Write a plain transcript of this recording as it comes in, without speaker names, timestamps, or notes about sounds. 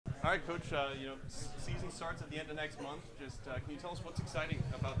All right, Coach. Season starts at the end of next month. Just can you tell us what's exciting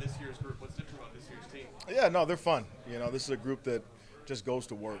about this year's group? What's different about this year's team? Yeah, no, they're fun. This is a group that just goes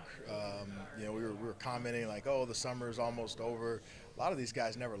to work. We were commenting like, oh, the summer is almost over. A lot of these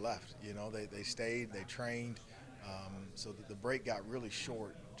guys never left. They stayed, they trained. So the break got really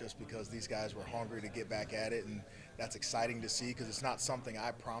short just because these guys were hungry to get back at it, and that's exciting to see because it's not something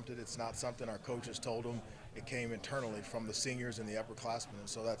I prompted. It's not something our coaches told them. It came internally from the seniors and the upperclassmen, and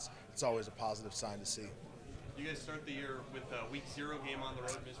so it's always a positive sign to see. You guys start the year with a week 0 game on the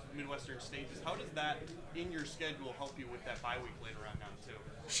road, Midwestern State. How does that, in your schedule, help you with that bye week later on now too?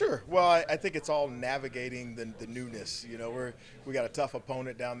 Sure. Well, I think it's all navigating the newness. We got a tough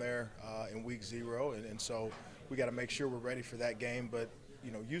opponent down there in week 0, and so we got to make sure we're ready for that game. But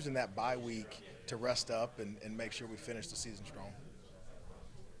using that bye week to rest up and make sure we finish the season strong.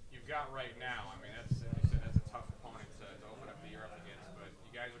 You've got right now. I mean, that's a tough opponent to open up the year up against. But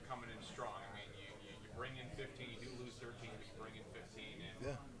you guys are coming in strong. I mean, you bring in 15. You do lose 13, but you bring in 15.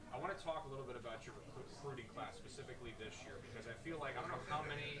 And yeah. I want to talk a little bit about your recruiting class, specifically this year, because I feel like I don't know how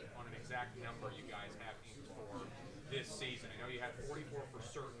many on an exact number you guys have aimed for this season. I know you had 44 for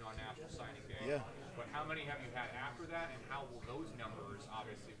certain on National Signing Day. Yeah. But how many have you had after that, and how will those numbers,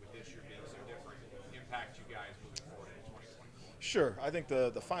 obviously with this year being so different, impact you guys moving forward into 2024? Sure. I think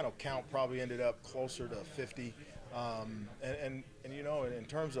the final count probably ended up closer to 50. And in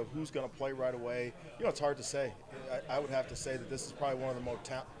terms of who's going to play right away, it's hard to say. I would have to say that this is probably one of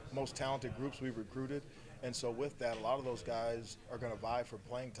the most talented groups we've recruited. And so with that, a lot of those guys are going to vie for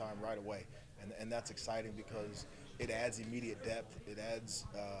playing time right away. And that's exciting because it adds immediate depth. It adds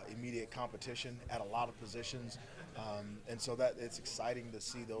immediate competition at a lot of positions. And so that it's exciting to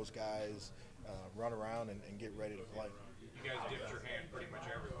see those guys run around and get ready to play. You guys dipped your hand pretty much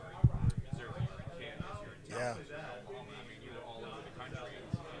everywhere. You were in Missouri, you were in Kansas, you were in Texas, Oklahoma. I mean, you were all over the country.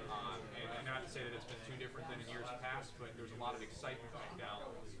 And not to say that it's been too different than in years past, but there's a lot of excitement right now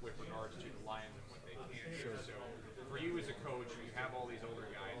with regards to the Lions and what they can do. Sure. So for you as a coach, you have all these older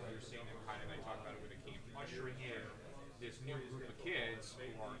guys, and you're seeing them kind of, I talked about it with Akeem, ushering in this new group of kids who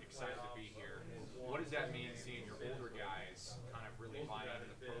are excited to be here. What does that mean, seeing your older guys kind of really buy into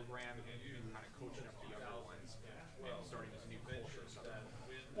the program and kind of coaching up the younger ones and starting this new culture?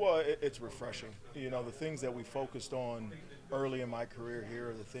 Well, it's refreshing. The things that we focused on early in my career here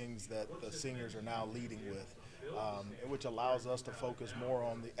are the things that the seniors are now leading with, which allows us to focus more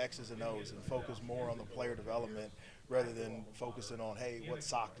on the X's and O's and focus more on the player development rather than focusing on, hey, what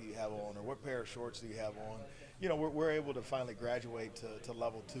sock do you have on or what pair of shorts do you have on? We're able to finally graduate to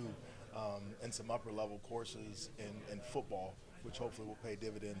level 2 and some upper level courses in football, which hopefully will pay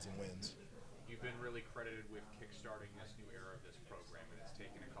dividends and wins. You've been really credited with kickstarting this new era of this program, and it's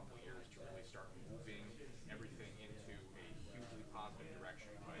taken a couple years to really start moving everything into a hugely positive direction.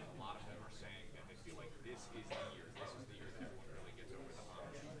 But a lot of them are saying that they feel like this is the year. This is the year that everyone really gets over the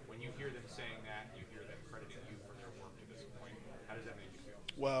hump. When you hear them saying that, you hear them crediting you for their work to this point. How does that make you feel?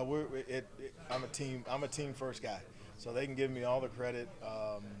 Well, I'm a team first guy, so they can give me all the credit,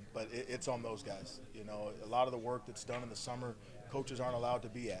 but it's on those guys. A lot of the work that's done in the summer, coaches aren't allowed to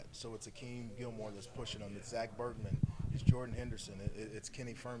be at. So it's Akeem Gilmore that's pushing them. It's Zach Bergman. It's Jordan Henderson. It's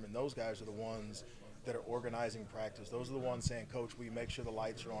Kenny Furman. Those guys are the ones that are organizing practice. Those are the ones saying, Coach, we make sure the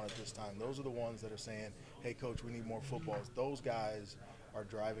lights are on at this time. Those are the ones that are saying, hey, Coach, we need more footballs. Those guys are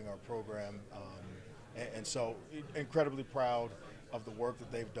driving our program. And so incredibly proud of the work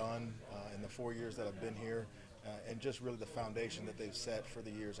that they've done in the 4 years that I've been here and just really the foundation that they've set for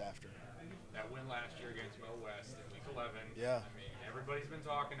the years after. That win last year against Mo West in Week 11. Yeah. I mean, everybody's been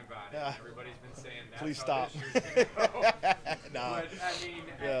talking about it. Yeah. Everybody's been saying that's Please how stop. this year's going to go. Nah. But, I mean,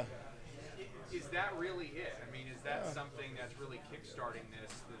 Yeah. is that really it? I mean, is that something that's really kickstarting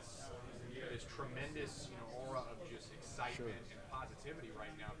this tremendous aura of just excitement and positivity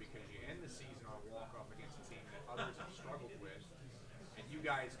right now, because you end the season on a walk-off against a team that others have struggled with, and you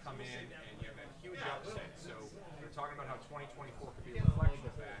guys come in and you have that huge upset. So we're talking about how 2024 could be a reflection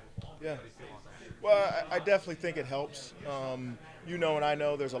of that. Yeah. How do you feel on that? Well, I definitely think it helps. And I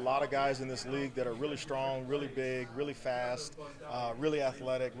know there's a lot of guys in this league that are really strong, really big, really fast, really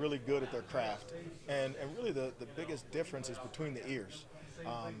athletic, really good at their craft. And really the biggest difference is between the ears.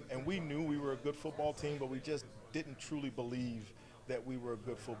 And we knew we were a good football team, but we just didn't truly believe that we were a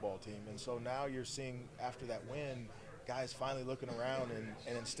good football team. And so now you're seeing, after that win, guys finally looking around,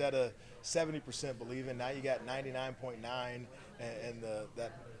 and instead of 70% believing, now you got 99.9, and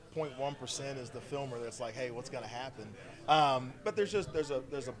that 0.1% is the filmer that's like, hey, what's going to happen? But there's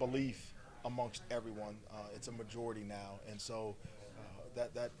a belief amongst everyone. It's a majority now, and so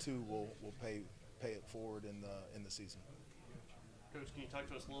that too will pay it forward in the season. Coach, can you talk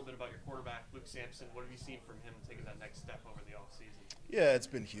to us a little bit about your quarterback, Luke Sampson? What have you seen from him taking that next step over the offseason? Yeah, it's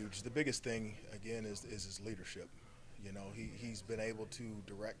been huge. The biggest thing, again, is his leadership. You know, he's been able to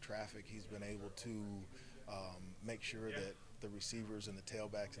direct traffic. He's been able to make sure that the receivers and the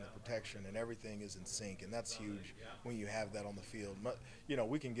tailbacks and the protection and everything is in sync, and that's huge when you have that on the field. But, you know,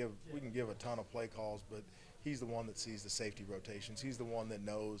 we can give a ton of play calls, but he's the one that sees the safety rotations. He's the one that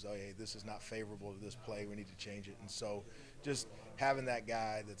knows, oh, hey, this is not favorable to this play. We need to change it. And so just having that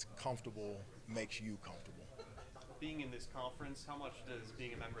guy that's comfortable makes you comfortable. Being in this conference, how much does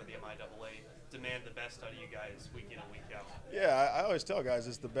being a member of the MIAA demand the best out of you guys week in and week out? Yeah, I always tell guys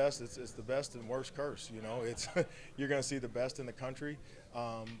it's the best. It's the best and worst curse. You know, it's you're going to see the best in the country.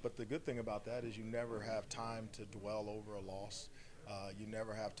 But the good thing about that is you never have time to dwell over a loss. You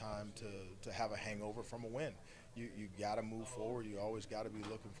never have time to have a hangover from a win. You got to move forward. You always got to be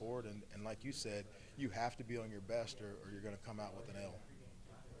looking forward. And like you said, you have to be on your best or you're going to come out with an L.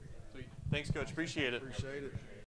 Sweet. Thanks, Coach. Appreciate it. Appreciate it.